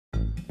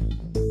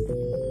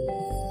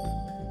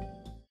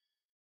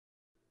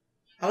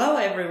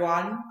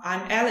everyone,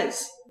 I'm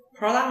Alice,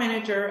 Product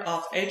Manager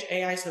of Edge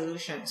AI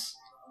Solutions.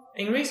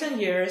 In recent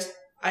years,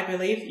 I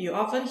believe you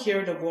often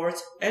hear the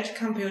words edge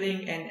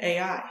computing and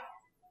AI.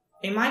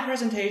 In my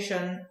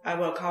presentation, I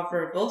will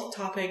cover both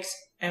topics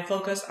and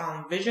focus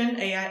on Vision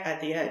AI at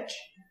the edge.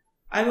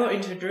 I will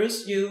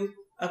introduce you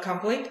a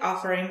complete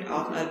offering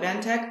of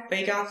Advantech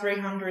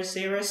VEGA-300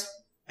 Series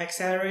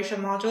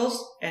acceleration modules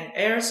and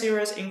AIR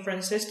Series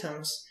inference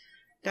systems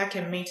that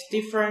can meet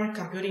different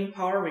computing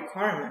power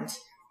requirements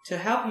to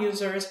help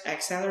users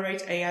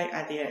accelerate AI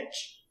at the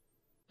edge.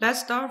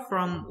 Let's start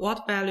from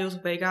what values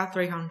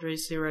VEGA-300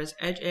 Series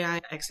Edge AI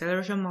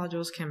acceleration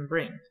modules can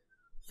bring.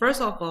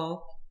 First of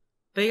all,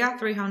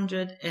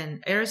 VEGA-300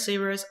 and AIR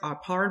Series are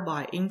powered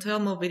by Intel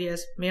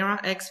Movidius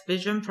Mira-X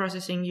Vision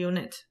Processing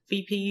Unit,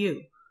 VPU.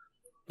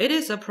 It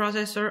is a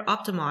processor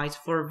optimized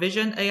for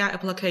Vision AI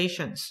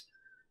applications.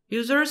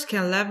 Users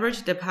can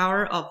leverage the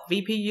power of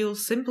VPU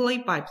simply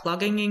by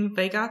plugging in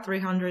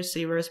VEGA-300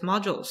 Series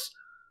modules.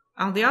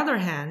 On the other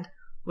hand,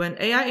 when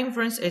AI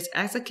inference is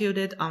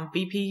executed on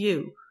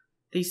VPU,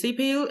 the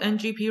CPU and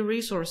GPU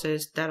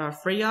resources that are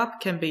freed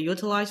up can be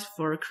utilized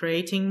for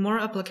creating more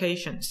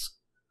applications.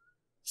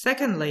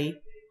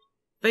 Secondly,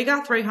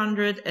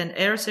 VEGA-300 and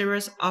AIR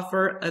Series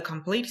offer a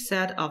complete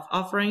set of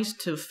offerings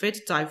to fit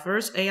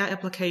diverse AI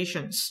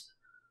applications.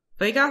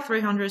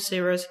 VEGA-300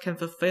 Series can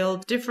fulfill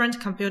different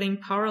computing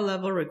power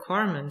level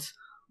requirements,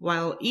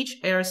 while each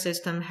AIR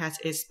system has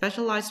its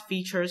specialized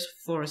features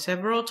for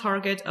several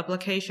target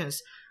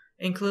applications,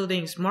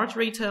 including smart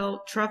retail,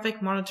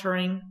 traffic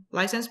monitoring,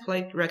 license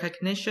plate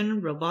recognition,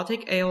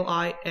 robotic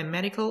AOI, and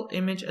medical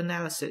image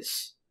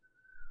analysis.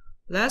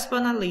 Last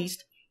but not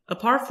least,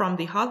 apart from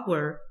the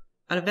hardware,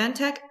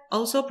 Advantech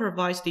also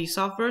provides the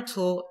software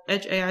tool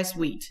Edge AI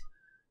Suite.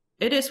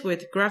 It is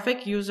with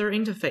graphic user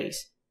interface,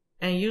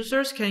 and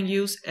users can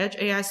use Edge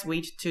AI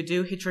Suite to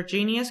do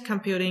heterogeneous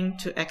computing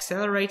to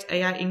accelerate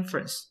AI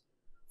inference.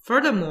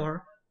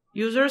 Furthermore,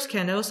 users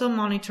can also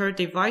monitor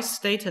device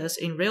status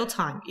in real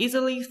time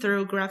easily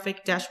through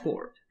graphic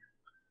dashboard.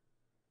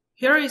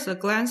 Here is a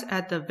glance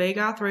at the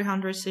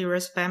VEGA-300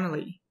 series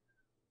family.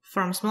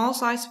 From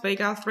small-size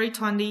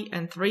VEGA-320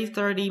 and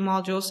 330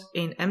 modules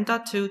in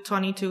M.2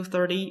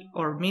 2230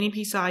 or mini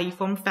PCIe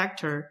form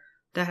factor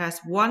that has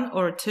 1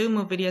 or 2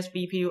 Movidius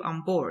VPU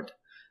on board,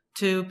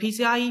 to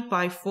PCIe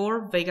x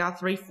 4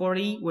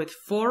 VEGA-340 with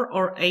 4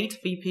 or 8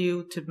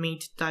 VPU to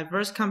meet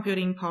diverse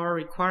computing power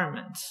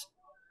requirements.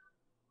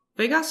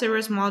 VEGA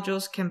series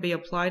modules can be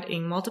applied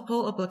in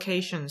multiple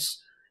applications,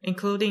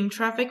 including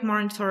traffic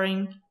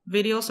monitoring,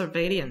 video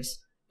surveillance,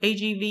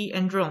 AGV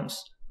and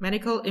drones,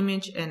 medical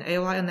image and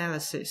AOI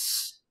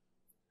analysis.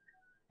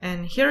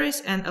 And here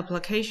is an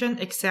application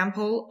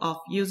example of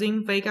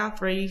using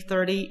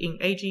VEGA-330 in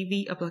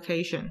AGV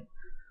application.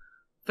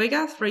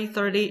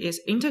 VEGA-330 is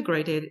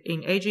integrated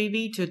in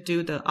AGV to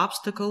do the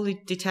obstacle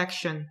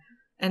detection,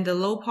 and the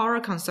low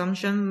power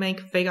consumption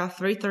make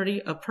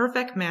VEGA-330 a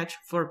perfect match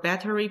for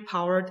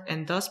battery-powered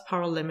and thus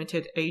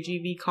power-limited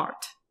AGV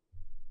cart.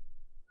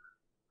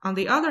 On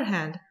the other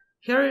hand,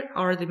 here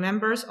are the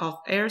members of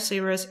AIR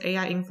Series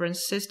AI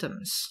inference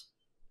systems.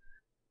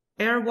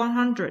 AIR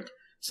 100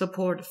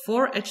 supports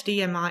 4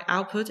 HDMI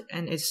output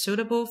and is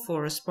suitable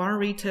for smart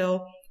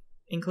retail,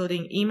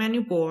 including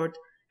e-menu board,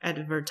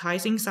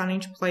 advertising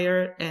signage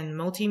player, and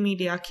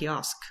multimedia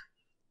kiosk.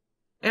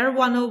 AIR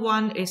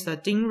 101 is a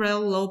DIN-rail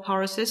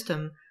low-power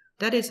system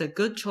that is a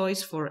good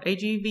choice for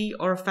AGV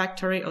or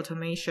factory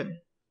automation.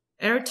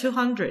 AIR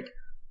 200,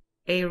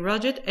 a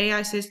rugged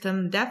AI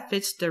system that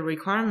fits the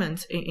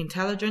requirements in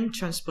intelligent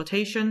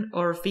transportation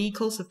or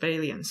vehicle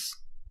surveillance.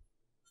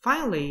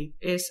 Finally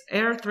is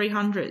AIR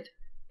 300,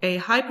 a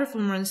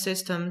high-performance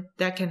system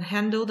that can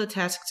handle the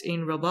tasks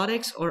in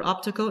robotics or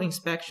optical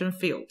inspection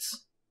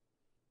fields.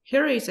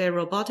 Here is a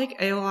robotic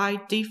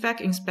AOI defect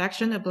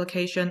inspection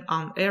application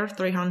on AIR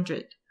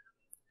 300.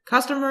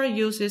 Customer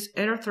uses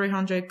AIR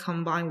 300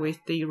 combined with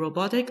the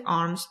robotic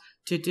arms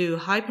to do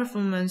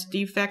high-performance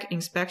defect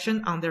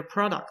inspection on their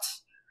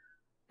products.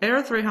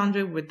 AIR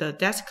 300 with the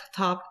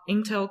desktop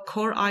Intel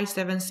Core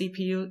i7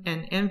 CPU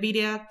and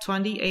NVIDIA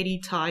 2080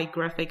 Ti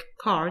graphic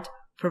card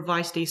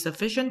provides the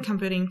sufficient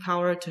computing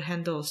power to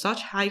handle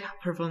such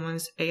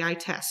high-performance AI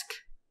tasks.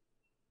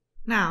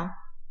 Now,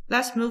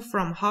 let's move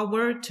from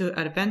hardware to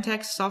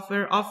Advantech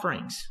software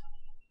offerings.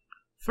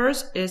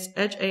 First is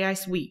Edge AI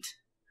Suite.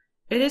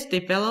 It is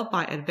developed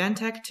by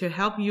Advantech to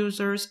help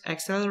users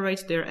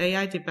accelerate their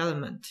AI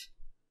development.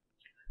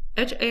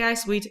 Edge AI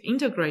Suite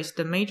integrates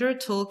the major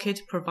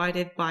toolkit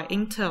provided by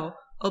Intel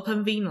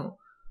OpenVINO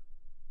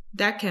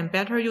that can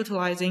better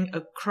utilizing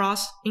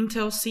across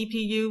Intel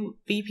CPU,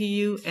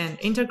 VPU, and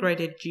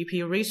integrated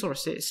GPU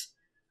resources.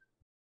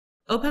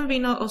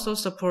 OpenVINO also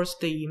supports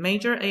the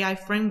major AI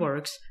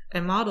frameworks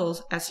and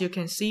models as you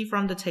can see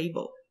from the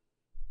table.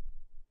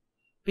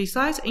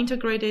 Besides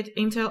integrated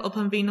Intel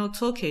OpenVINO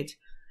toolkit,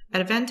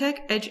 Advantech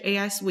Edge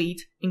AI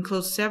Suite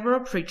includes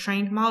several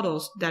pre-trained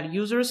models that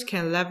users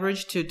can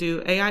leverage to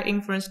do AI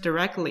inference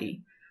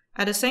directly.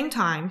 At the same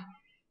time,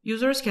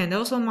 Users can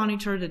also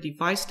monitor the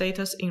device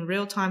status in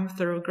real time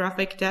through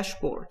graphic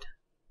dashboard.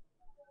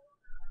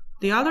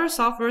 The other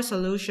software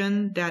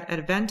solution that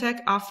Advantech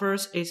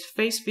offers is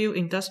FaceView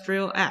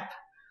Industrial App.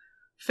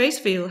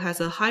 FaceView has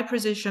a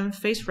high-precision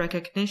face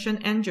recognition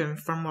engine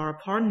from our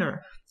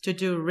partner to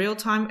do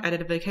real-time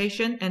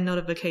identification and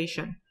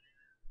notification.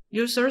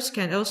 Users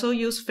can also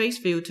use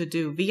FaceView to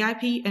do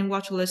VIP and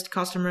watchlist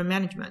customer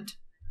management.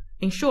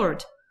 In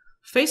short,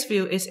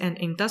 FaceView is an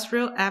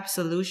industrial app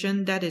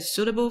solution that is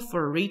suitable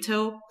for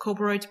retail,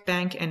 corporate,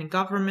 bank, and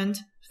government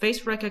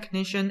face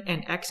recognition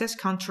and access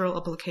control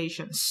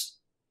applications.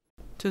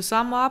 To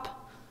sum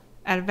up,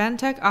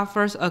 Advantech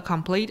offers a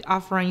complete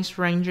offerings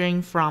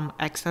ranging from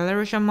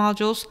acceleration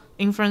modules,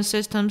 inference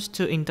systems,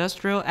 to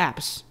industrial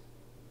apps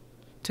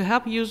to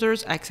help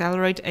users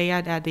accelerate AI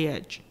at the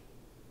edge.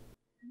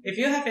 If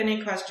you have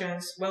any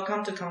questions,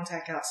 welcome to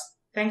contact us.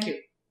 Thank you.